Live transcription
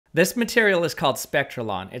This material is called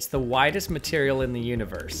Spectralon. It's the widest material in the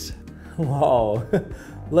universe. Whoa,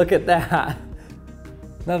 look at that.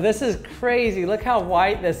 Now this is crazy. Look how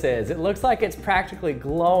white this is. It looks like it's practically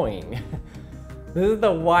glowing. This is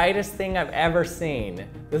the whitest thing I've ever seen.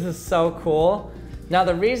 This is so cool. Now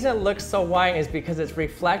the reason it looks so white is because it's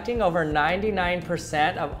reflecting over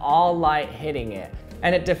 99% of all light hitting it.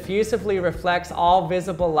 And it diffusively reflects all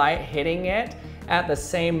visible light hitting it at the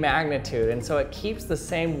same magnitude. And so it keeps the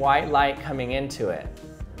same white light coming into it.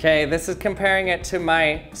 Okay, this is comparing it to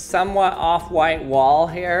my somewhat off-white wall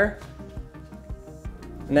here.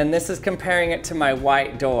 And then this is comparing it to my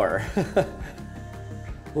white door.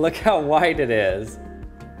 Look how white it is.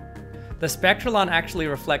 The Spectralon actually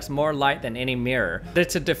reflects more light than any mirror.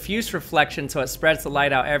 It's a diffuse reflection, so it spreads the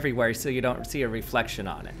light out everywhere so you don't see a reflection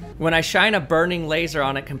on it. When I shine a burning laser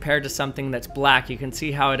on it compared to something that's black, you can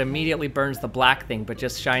see how it immediately burns the black thing but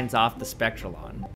just shines off the Spectralon.